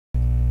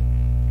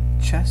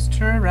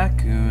Chester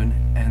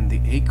Raccoon and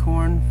the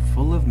Acorn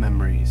Full of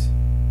Memories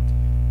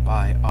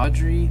by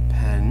Audrey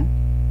Penn,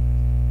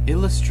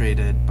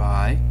 illustrated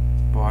by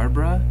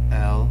Barbara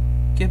L.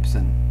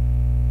 Gibson.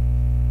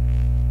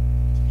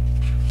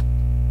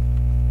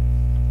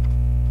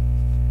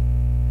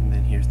 And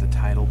then here's the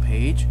title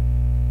page,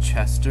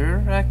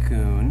 Chester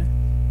Raccoon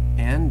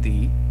and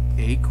the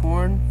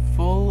Acorn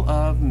Full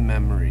of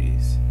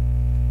Memories.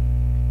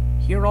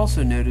 Here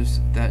also notice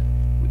that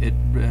it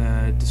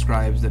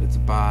describes that it's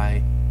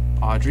by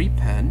Audrey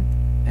Penn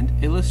and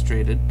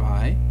illustrated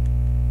by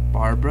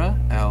Barbara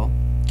L.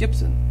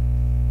 Gibson.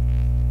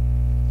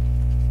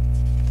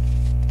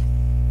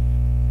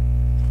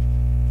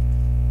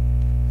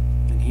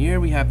 And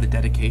here we have the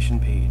dedication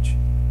page.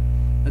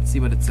 Let's see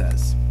what it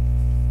says.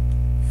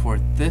 For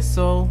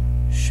Thistle,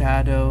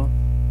 Shadow,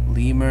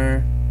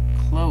 Lemur,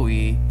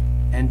 Chloe,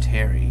 and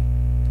Terry,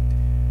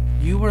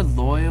 you were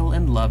loyal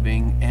and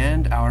loving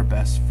and our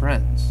best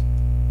friends.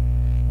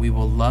 We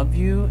will love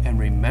you and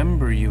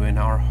remember you in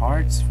our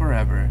hearts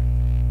forever.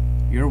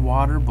 Your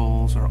water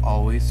bowls are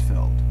always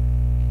filled.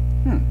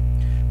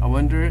 I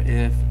wonder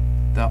if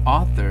the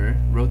author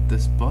wrote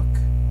this book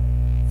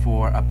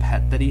for a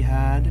pet that he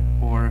had,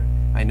 or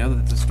I know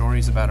that the story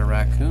is about a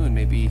raccoon.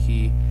 Maybe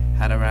he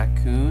had a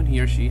raccoon, he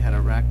or she had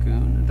a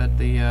raccoon that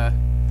they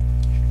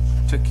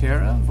took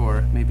care of,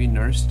 or maybe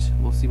nursed.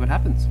 We'll see what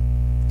happens.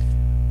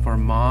 For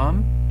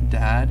Mom,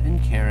 Dad,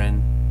 and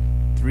Karen,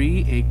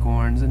 3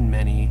 acorns and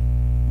many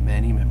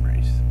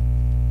memories.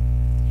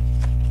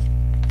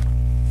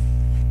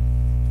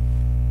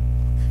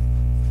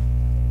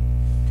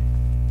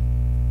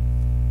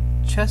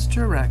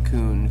 Chester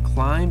Raccoon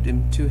climbed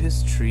into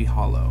his tree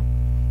hollow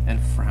and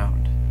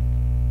frowned.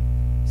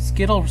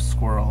 Skittle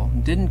Squirrel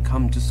didn't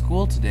come to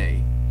school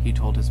today, he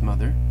told his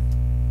mother.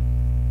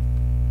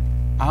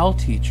 Owl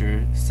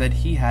Teacher said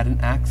he had an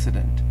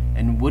accident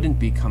and wouldn't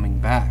be coming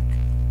back.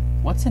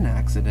 What's an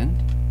accident?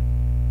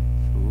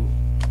 Ooh.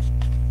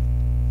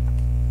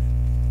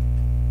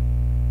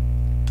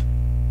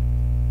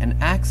 An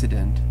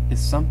accident is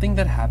something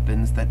that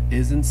happens that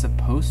isn't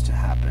supposed to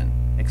happen,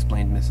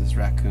 explained Mrs.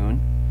 Raccoon.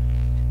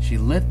 She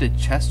lifted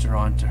Chester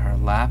onto her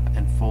lap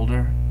and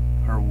folded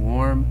her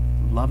warm,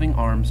 loving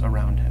arms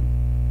around him.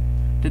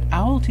 Did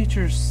Owl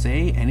Teacher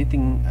say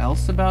anything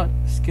else about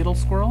Skittle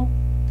Squirrel?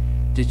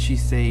 Did she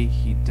say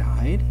he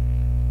died?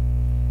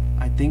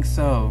 I think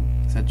so,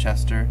 said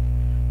Chester,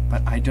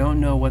 but I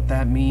don't know what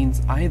that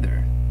means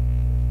either.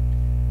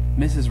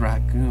 Mrs.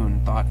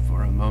 Raccoon thought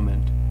for a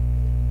moment.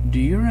 Do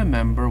you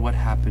remember what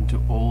happened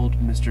to old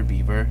Mr.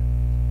 Beaver?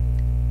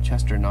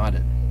 Chester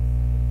nodded.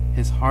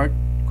 His heart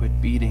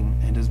quit beating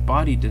and his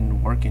body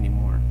didn't work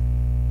anymore.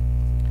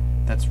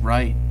 That's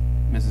right,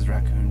 Mrs.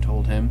 Raccoon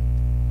told him.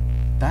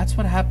 That's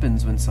what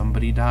happens when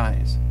somebody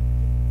dies.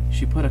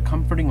 She put a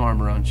comforting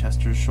arm around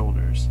Chester's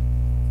shoulders.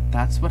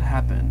 That's what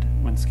happened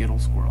when Skittle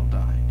Squirrel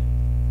died.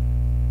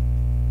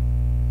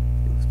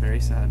 He looks very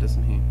sad,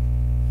 doesn't he?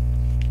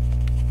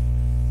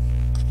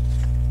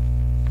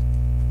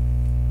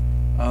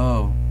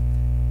 Oh,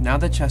 now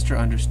that Chester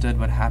understood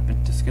what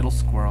happened to Skittle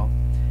Squirrel,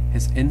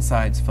 his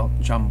insides felt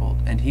jumbled,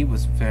 and he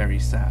was very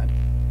sad.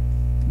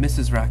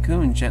 Mrs.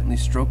 Raccoon gently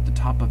stroked the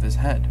top of his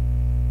head.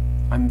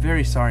 I'm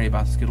very sorry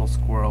about Skittle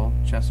Squirrel,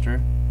 Chester.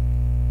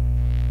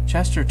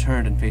 Chester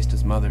turned and faced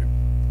his mother.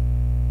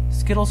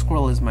 Skittle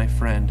Squirrel is my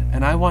friend,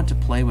 and I want to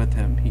play with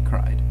him, he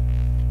cried.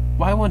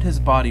 Why won't his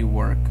body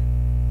work?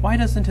 Why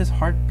doesn't his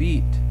heart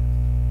beat?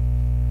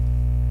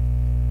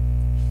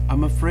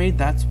 I'm afraid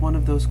that's one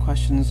of those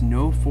questions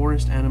no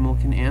forest animal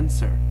can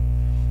answer.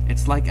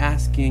 It's like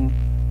asking,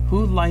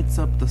 who lights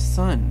up the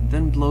sun,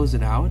 then blows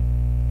it out?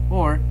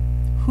 Or,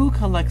 who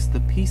collects the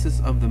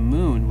pieces of the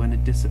moon when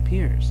it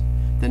disappears,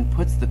 then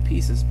puts the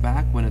pieces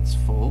back when it's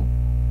full?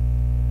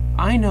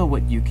 I know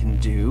what you can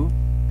do.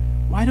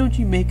 Why don't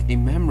you make a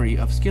memory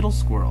of Skittle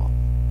Squirrel?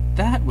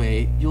 That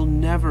way, you'll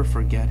never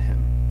forget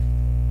him.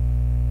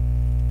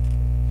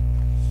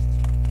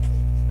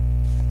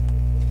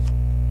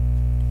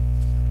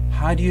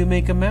 How do you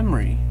make a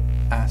memory?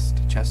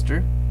 Asked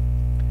Chester.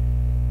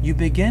 You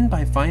begin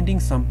by finding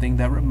something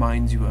that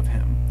reminds you of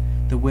him,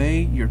 the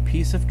way your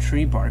piece of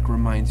tree bark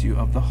reminds you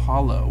of the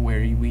hollow where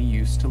we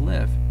used to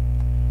live.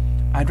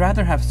 I'd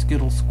rather have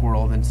Skittle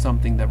Squirrel than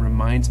something that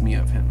reminds me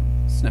of him,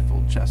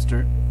 sniffled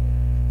Chester.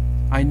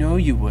 I know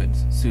you would,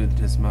 soothed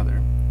his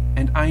mother,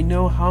 and I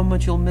know how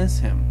much you'll miss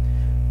him,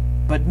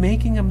 but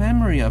making a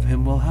memory of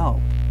him will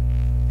help.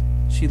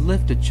 She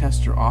lifted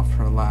Chester off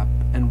her lap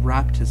and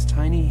wrapped his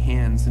tiny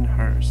hands in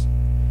hers.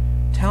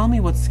 Tell me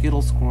what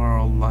Skittle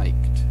Squirrel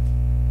liked.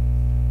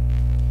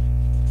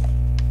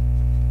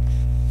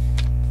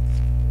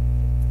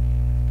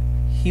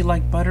 He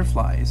liked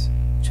butterflies,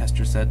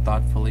 Chester said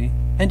thoughtfully,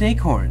 and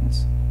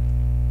acorns.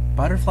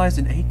 Butterflies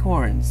and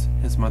acorns,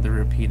 his mother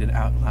repeated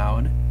out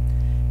loud.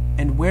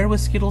 And where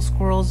was Skittle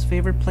Squirrel's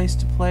favorite place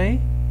to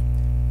play?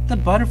 The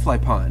butterfly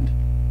pond.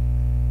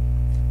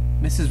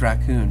 Mrs.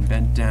 Raccoon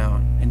bent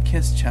down and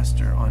kissed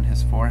Chester on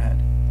his forehead.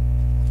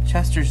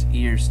 Chester's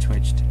ears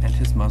twitched and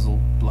his muzzle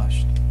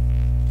blushed.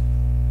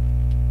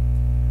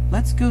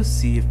 Let's go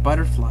see if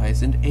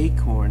butterflies and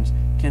acorns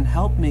can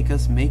help make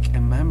us make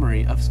a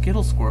memory of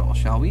Skittle Squirrel,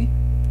 shall we?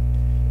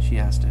 She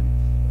asked him.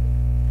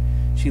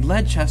 She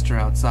led Chester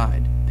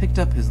outside, picked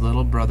up his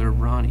little brother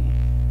Ronnie,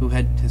 who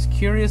had his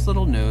curious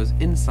little nose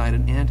inside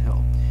an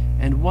anthill,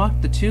 and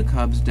walked the two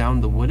cubs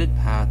down the wooded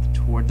path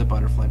toward the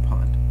butterfly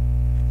pond.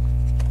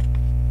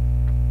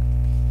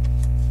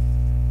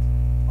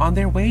 On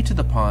their way to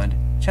the pond,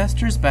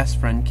 Chester's best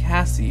friend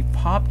Cassie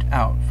popped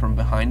out from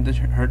behind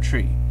her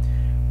tree.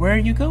 "Where are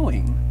you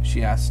going?"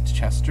 she asked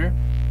Chester.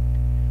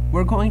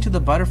 "We're going to the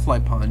butterfly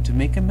pond to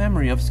make a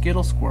memory of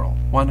Skittle Squirrel.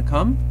 Want to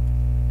come?"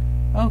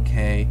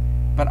 "Okay,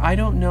 but I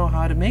don't know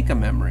how to make a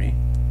memory."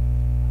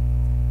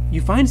 "You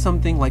find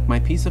something like my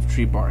piece of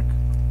tree bark,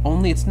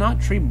 only it's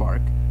not tree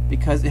bark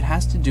because it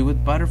has to do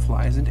with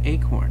butterflies and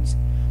acorns,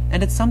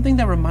 and it's something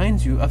that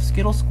reminds you of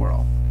Skittle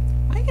Squirrel."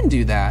 "I can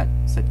do that,"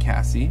 said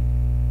Cassie.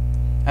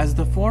 As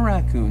the 4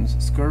 raccoons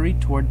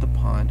scurried toward the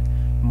pond,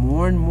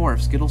 more and more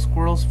of Skittle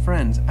Squirrel's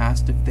friends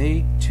asked if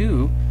they,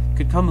 too,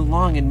 could come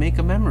along and make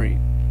a memory.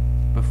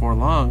 Before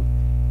long,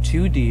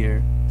 2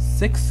 deer,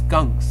 6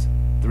 skunks,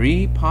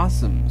 3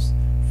 possums,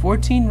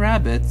 14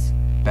 rabbits,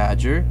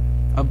 badger,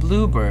 a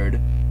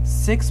bluebird,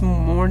 6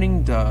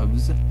 mourning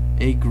doves,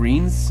 a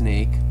green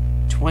snake,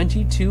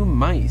 22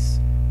 mice,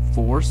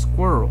 4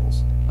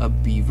 squirrels, a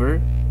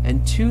beaver,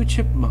 and 2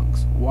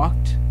 chipmunks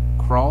walked,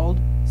 crawled,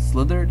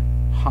 slithered,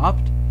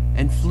 hopped,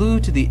 and flew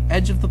to the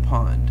edge of the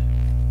pond.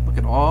 Look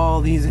at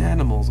all these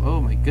animals.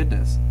 Oh my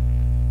goodness.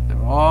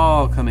 They're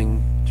all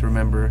coming to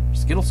remember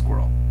Skittle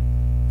Squirrel.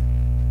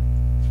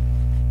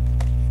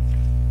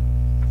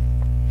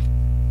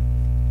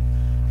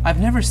 "I've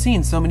never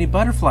seen so many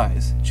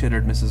butterflies,"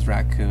 chittered Mrs.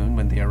 Raccoon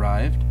when they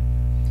arrived.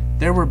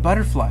 There were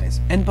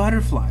butterflies and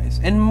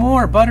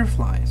more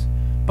butterflies.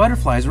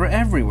 Butterflies were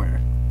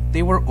everywhere.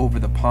 They were over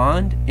the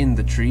pond, in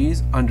the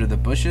trees, under the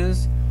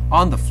bushes,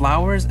 on the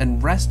flowers,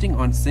 and resting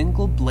on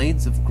single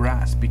blades of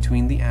grass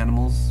between the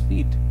animals'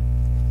 feet.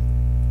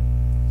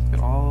 Look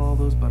at all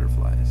those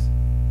butterflies.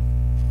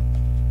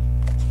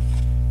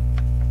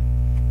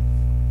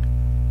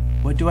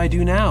 "What do I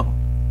do now?"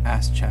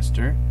 asked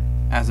Chester,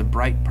 as a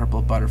bright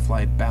purple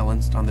butterfly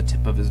balanced on the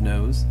tip of his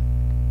nose.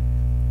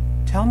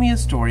 "Tell me a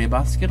story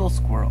about Skittle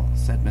Squirrel,"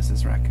 said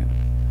Mrs. Raccoon.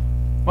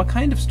 "What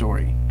kind of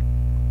story?"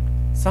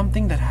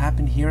 "Something that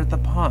happened here at the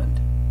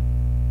pond."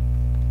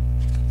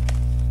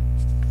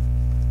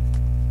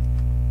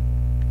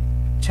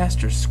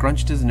 Chester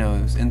scrunched his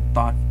nose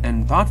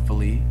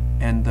thoughtfully,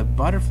 and the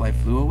butterfly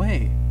flew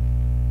away.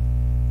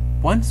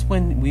 "Once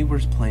when we were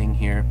playing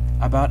here,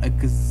 about a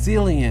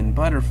gazillion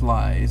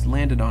butterflies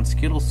landed on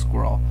Skittle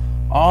Squirrel,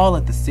 all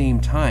at the same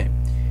time.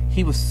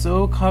 He was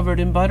so covered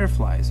in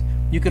butterflies,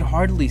 you could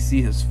hardly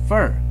see his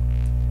fur.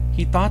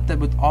 He thought that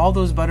with all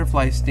those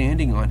butterflies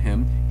standing on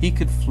him, he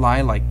could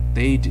fly like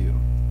they do."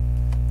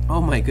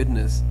 Oh my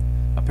goodness.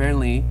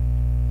 Apparently,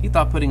 he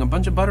thought putting a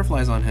bunch of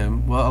butterflies on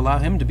him will allow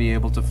him to be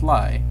able to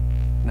fly.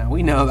 Now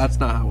we know that's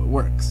not how it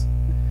works.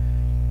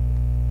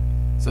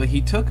 So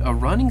he took a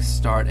running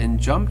start and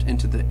jumped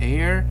into the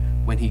air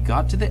when he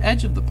got to the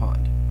edge of the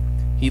pond.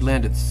 He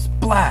landed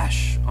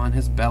splash on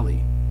his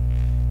belly,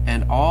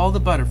 and all the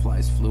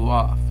butterflies flew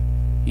off.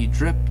 He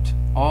dripped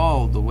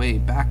all the way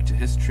back to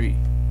his tree.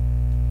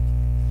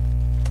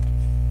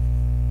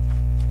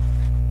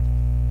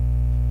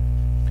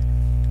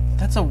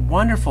 "That's a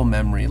wonderful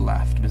memory,"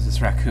 laughed Mrs.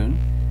 Raccoon.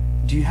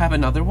 "Do you have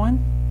another one?"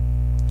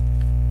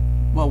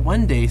 "Well,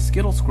 one day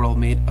Skittle Squirrel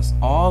made us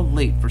all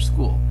late for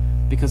school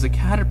because a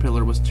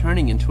caterpillar was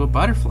turning into a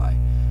butterfly,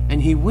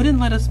 and he wouldn't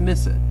let us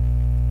miss it.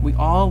 We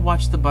all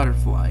watched the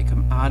butterfly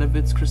come out of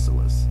its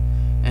chrysalis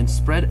and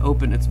spread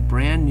open its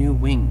brand new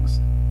wings.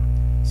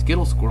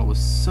 Skittle Squirrel was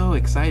so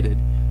excited,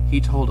 he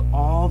told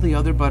all the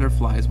other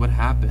butterflies what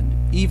happened,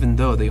 even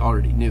though they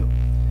already knew."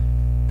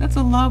 "That's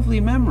a lovely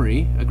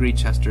memory," agreed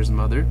Chester's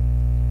mother.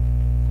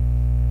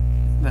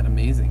 Isn't that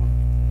amazing?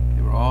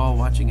 They were all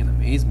watching in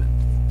amazement.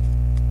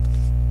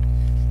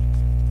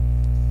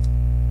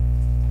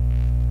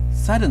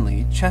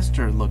 Suddenly,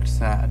 Chester looked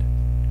sad.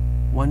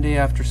 One day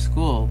after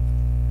school,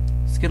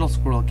 Skittle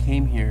Squirrel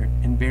came here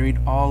and buried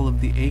all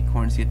of the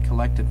acorns he had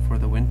collected for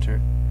the winter.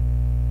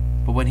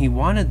 But when he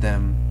wanted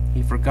them,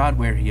 he forgot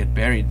where he had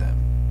buried them.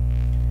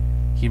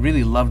 He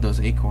really loved those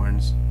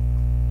acorns.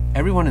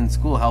 Everyone in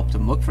school helped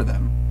him look for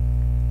them.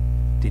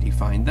 "Did he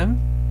find them?"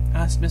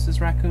 asked Mrs.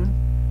 Raccoon.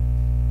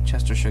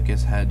 Chester shook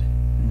his head.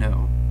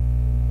 No.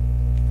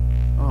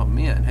 Oh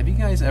man, have you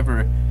guys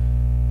ever,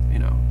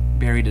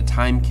 buried a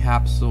time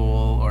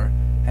capsule, or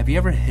have you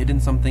ever hidden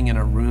something in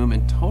a room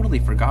and totally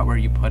forgot where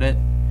you put it?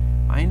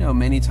 I know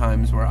many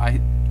times where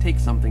I take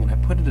something and I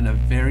put it in a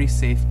very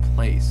safe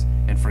place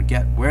and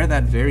forget where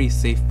that very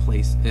safe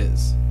place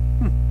is.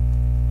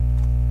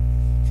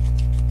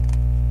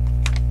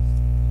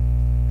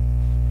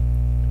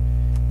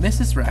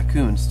 Mrs.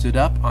 Raccoon stood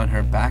up on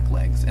her back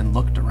legs and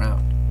looked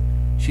around.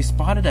 She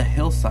spotted a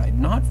hillside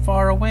not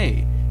far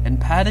away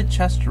and patted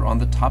Chester on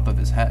the top of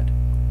his head.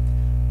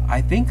 "I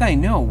think I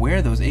know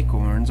where those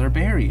acorns are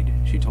buried,"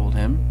 she told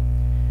him.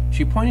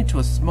 She pointed to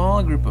a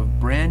small group of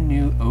brand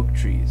new oak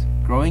trees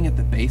growing at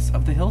the base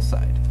of the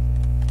hillside.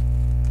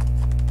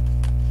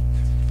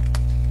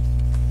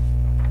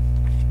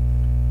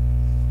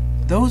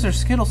 "Those are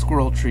skittle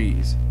squirrel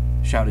trees,"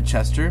 shouted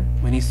Chester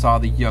when he saw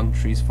the young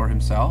trees for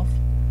himself.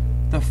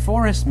 "The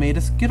forest made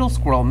a skittle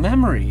squirrel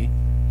memory."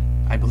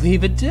 "I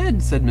believe it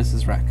did," said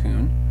Mrs.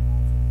 Raccoon.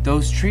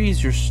 "Those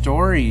trees, your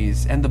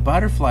stories, and the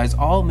butterflies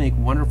all make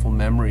wonderful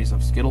memories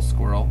of skittle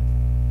squirrel."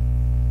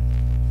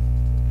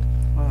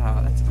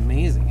 Wow, that's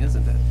amazing,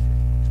 isn't it?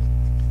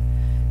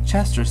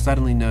 Chester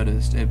suddenly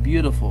noticed a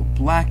beautiful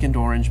black and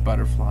orange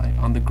butterfly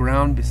on the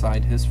ground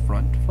beside his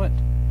front foot.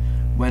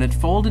 When it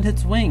folded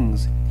its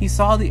wings, he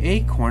saw the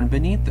acorn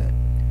beneath it.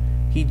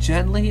 He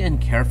gently and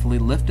carefully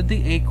lifted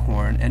the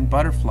acorn and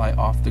butterfly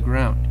off the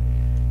ground,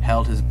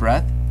 held his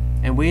breath,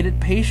 and waited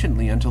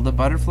patiently until the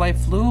butterfly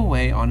flew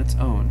away on its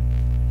own.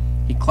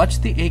 He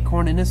clutched the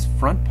acorn in his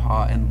front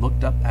paw and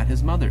looked up at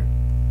his mother.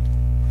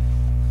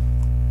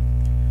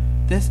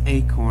 "This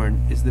acorn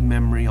is the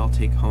memory I'll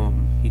take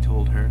home," he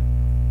told her.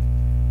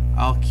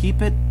 "I'll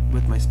keep it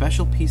with my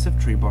special piece of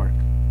tree bark.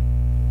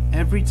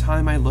 Every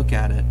time I look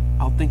at it,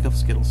 I'll think of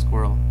Skittle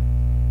Squirrel.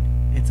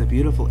 It's a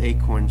beautiful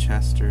acorn,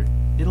 Chester.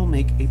 It'll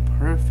make a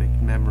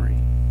perfect memory."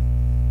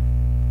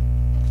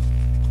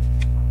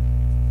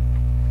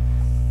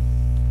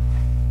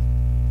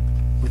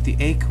 With the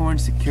acorn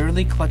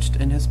securely clutched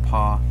in his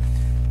paw,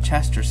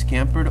 Chester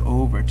scampered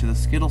over to the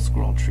Skittle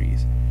Squirrel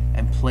trees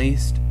and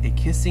placed a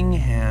kissing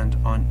hand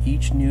on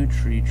each new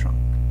tree trunk.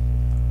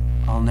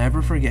 "I'll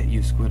never forget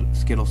you,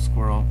 Skittle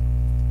Squirrel.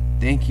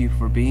 Thank you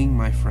for being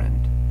my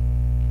friend."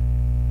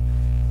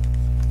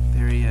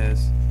 There he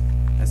is,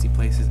 as he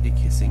places a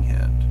kissing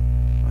hand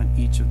on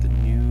each of the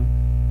new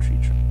tree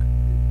trunk.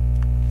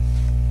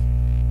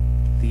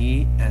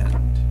 The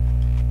end.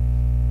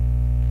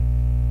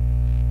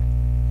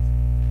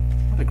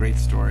 What a great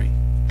story.